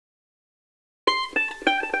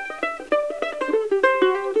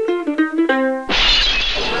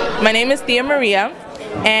My name is Thea Maria,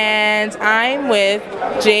 and I'm with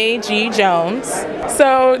J.G. Jones.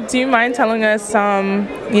 So, do you mind telling us some,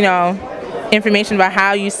 information about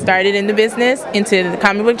how you started in the business, into the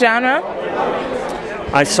comic book genre?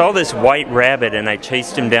 I saw this white rabbit and I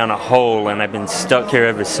chased him down a hole, and I've been stuck here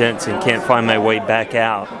ever since and can't find my way back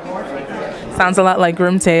out. Sounds a lot like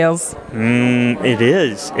Grim Tales. It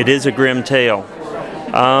is. It is a grim tale.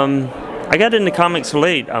 I got into comics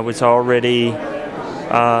late. I was already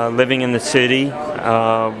living in the city,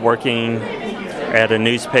 working at a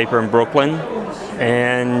newspaper in Brooklyn,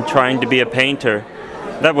 and trying to be a painter.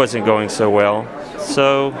 That wasn't going so well.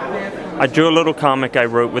 So I drew a little comic I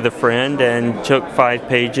wrote with a friend and took 5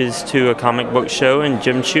 pages to a comic book show, and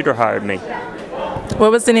Jim Shooter hired me.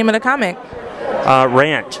 What was the name of the comic?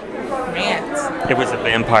 Rant. Rant. It was a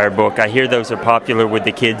vampire book. I hear those are popular with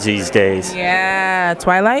the kids these days. Yeah,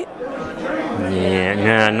 Twilight?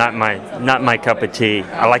 Yeah, no, not my cup of tea.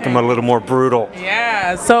 I like them a little more brutal.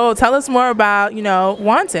 Yeah, so tell us more about,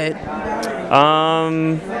 Wanted.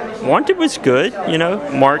 Wanted was good.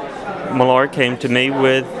 Mark Millar came to me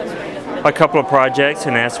with a couple of projects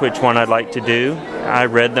and asked which one I'd like to do. I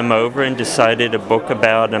read them over and decided a book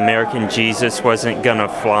about American Jesus wasn't gonna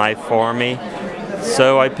fly for me,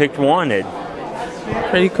 so I picked Wanted.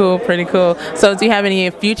 Pretty cool, pretty cool. So do you have any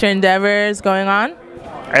future endeavors going on?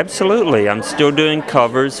 Absolutely. I'm still doing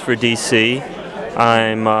covers for DC.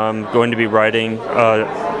 I'm going to be writing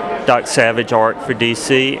Doc Savage art for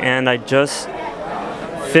DC, and I just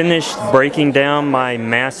finished breaking down my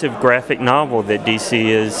massive graphic novel that DC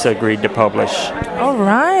has agreed to publish. All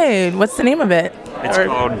right. What's the name of it? It's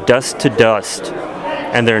called Dust to Dust,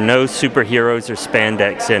 and there are no superheroes or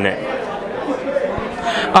spandex in it.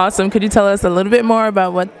 Awesome. Could you tell us a little bit more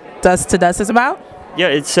about what Dust to Dust is about? Yeah,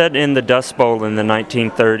 it's set in the Dust Bowl in the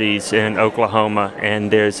 1930s in Oklahoma, and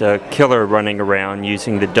there's a killer running around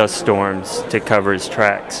using the dust storms to cover his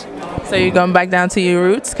tracks. So you're going back down to your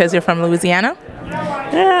roots because you're from Louisiana?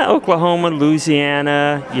 Yeah, Oklahoma,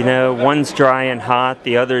 Louisiana, one's dry and hot,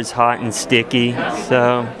 the other's hot and sticky,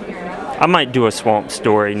 so I might do a swamp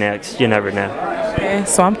story next, you never know. Okay,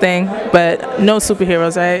 Swamp Thing, but no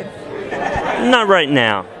superheroes, right? Not right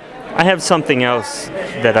now. I have something else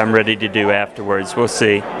that I'm ready to do afterwards. We'll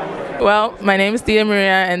see. Well, my name is Thea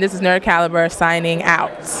Maria, and this is Nerd Caliber signing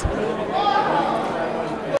out.